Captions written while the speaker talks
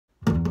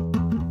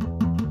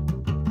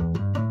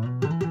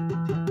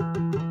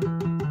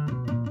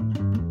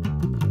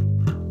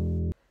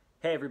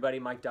everybody,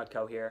 Mike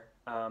Dutko here.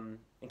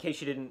 In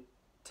case you didn't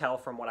tell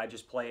from what I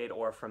just played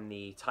or from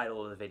the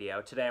title of the video,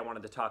 today I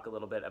wanted to talk a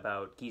little bit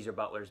about Geezer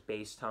Butler's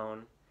bass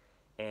tone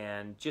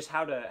and just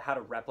how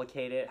to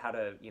replicate it, how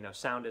to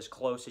sound as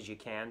close as you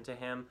can to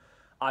him.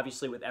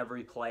 Obviously with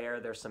every player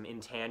there's some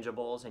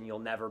intangibles and you'll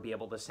never be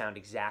able to sound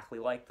exactly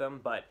like them,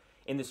 but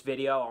in this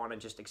video I want to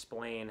just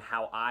explain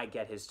how I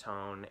get his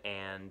tone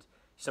and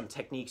some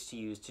techniques to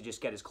use to just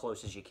get as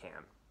close as you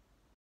can.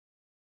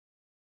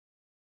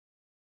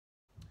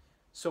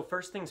 So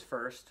first things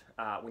first,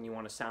 when you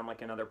want to sound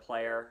like another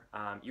player,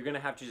 you're going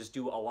to have to just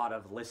do a lot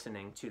of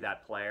listening to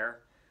that player.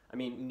 I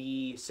mean,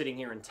 me sitting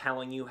here and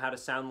telling you how to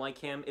sound like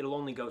him, it'll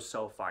only go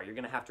so far. You're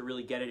going to have to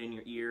really get it in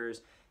your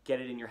ears,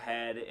 get it in your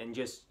head, and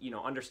just,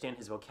 understand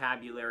his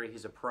vocabulary,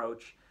 his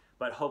approach.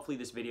 But hopefully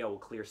this video will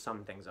clear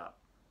some things up.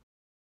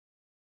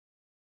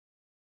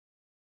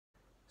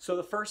 So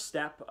the first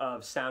step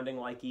of sounding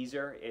like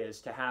Geezer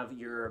is to have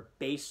your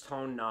bass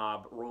tone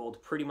knob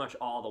rolled pretty much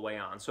all the way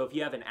on. So if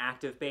you have an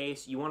active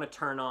bass, you want to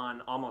turn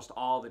on almost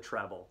all the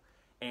treble.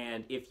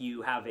 And if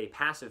you have a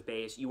passive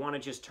bass, you want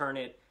to just turn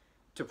it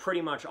to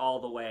pretty much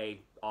all the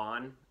way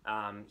on.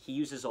 He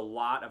uses a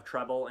lot of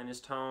treble in his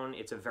tone.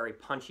 It's a very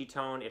punchy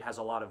tone. It has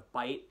a lot of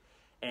bite.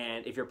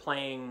 And if you're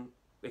trying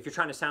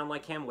to sound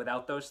like him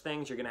without those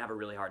things, you're going to have a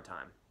really hard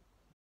time.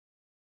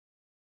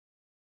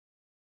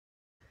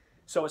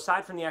 So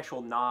aside from the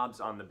actual knobs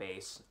on the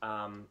bass,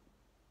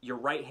 your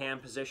right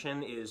hand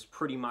position is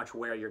pretty much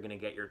where you're going to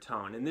get your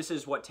tone. And this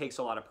is what takes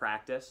a lot of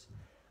practice.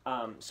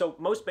 So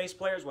most bass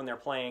players, when they're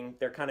playing,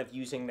 they're kind of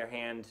using their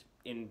hand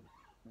in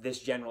this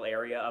general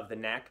area of the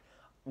neck.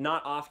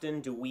 Not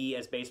often do we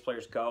as bass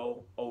players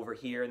go over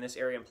here in this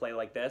area and play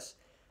like this.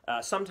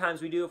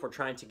 Sometimes we do if we're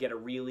trying to get a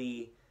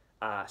really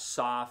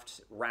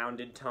soft,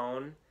 rounded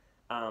tone.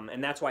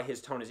 And that's why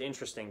his tone is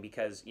interesting,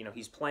 because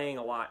he's playing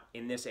a lot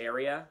in this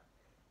area.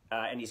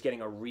 And he's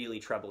getting a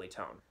really trebly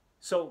tone.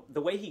 So the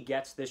way he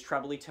gets this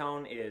trebly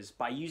tone is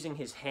by using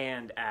his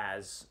hand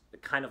as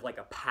kind of like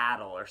a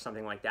paddle or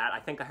something like that. I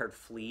think I heard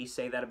Flea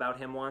say that about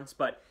him once,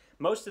 but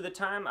most of the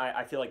time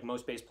I feel like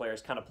most bass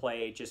players kind of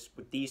play just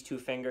with these two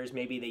fingers.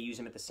 Maybe they use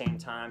them at the same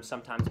time.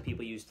 Sometimes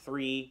people use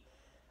three,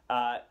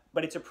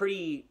 but it's a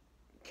pretty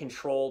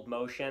controlled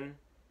motion.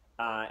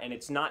 And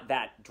it's not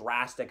that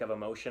drastic of a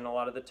motion a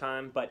lot of the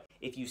time, but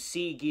if you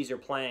see Geezer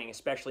playing,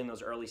 especially in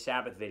those early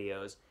Sabbath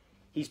videos,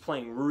 he's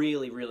playing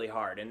really, really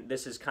hard, and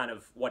this is kind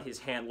of what his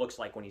hand looks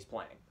like when he's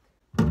playing.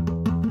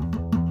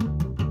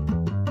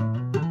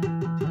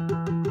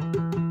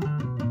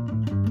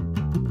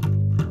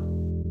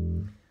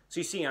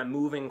 So you see I'm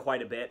moving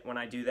quite a bit when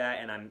I do that,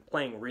 and I'm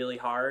playing really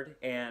hard,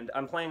 and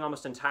I'm playing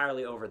almost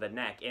entirely over the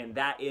neck, and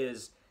that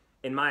is,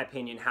 in my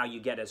opinion, how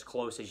you get as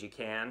close as you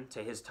can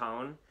to his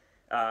tone.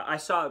 I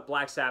saw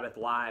Black Sabbath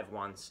live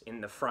once in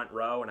the front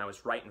row, and I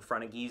was right in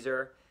front of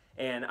Geezer.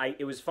 And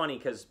it was funny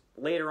because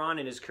later on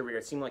in his career,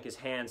 it seemed like his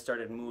hand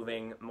started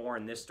moving more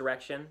in this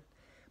direction,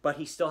 but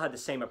he still had the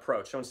same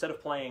approach. So instead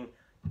of playing,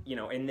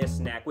 in this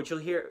neck, which you'll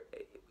hear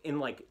in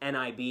like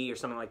NIB or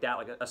something like that,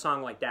 like a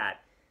song like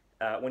that,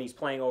 when he's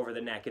playing over the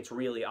neck, it's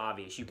really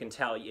obvious. You can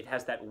tell it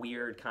has that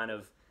weird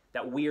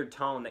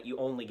tone that you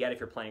only get if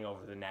you're playing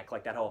over the neck,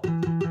 like that whole.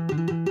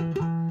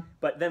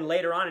 But then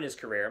later on in his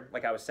career,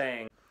 like I was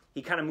saying,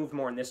 he kind of moved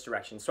more in this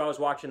direction. So I was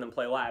watching them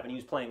play live, and he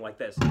was playing like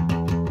this.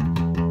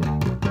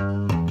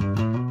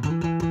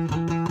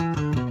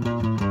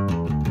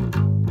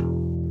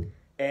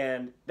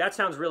 And that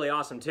sounds really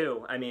awesome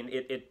too. I mean,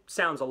 it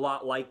sounds a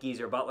lot like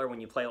Geezer Butler when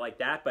you play like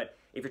that, but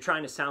if you're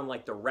trying to sound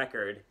like the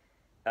record,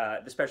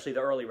 especially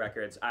the early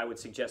records, I would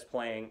suggest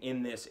playing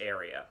in this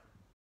area.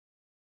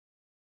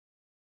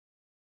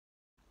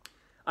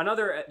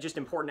 Another just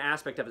important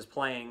aspect of his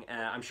playing,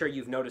 I'm sure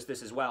you've noticed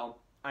this as well,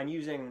 I'm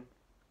using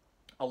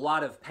a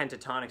lot of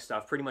pentatonic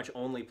stuff, pretty much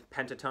only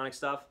pentatonic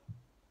stuff.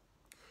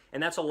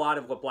 And that's a lot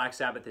of what Black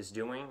Sabbath is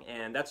doing,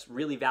 and that's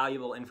really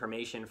valuable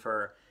information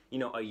for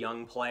a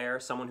young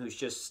player, someone who's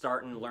just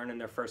starting learning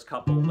their first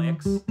couple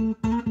licks.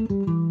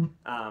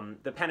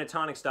 The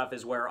pentatonic stuff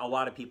is where a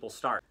lot of people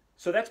start.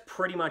 So that's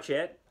pretty much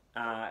it.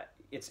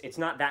 It's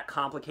not that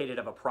complicated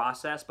of a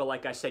process, but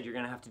like I said, you're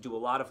going to have to do a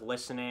lot of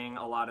listening,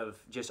 a lot of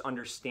just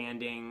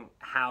understanding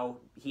how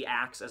he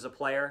acts as a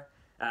player.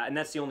 And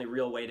that's the only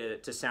real way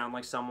to sound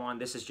like someone.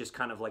 This is just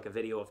kind of like a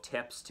video of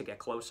tips to get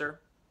closer.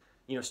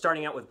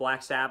 Starting out with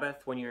Black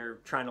Sabbath when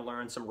you're trying to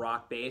learn some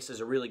rock bass is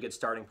a really good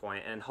starting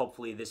point, and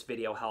hopefully this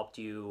video helped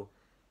you,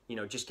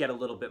 just get a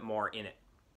little bit more in it.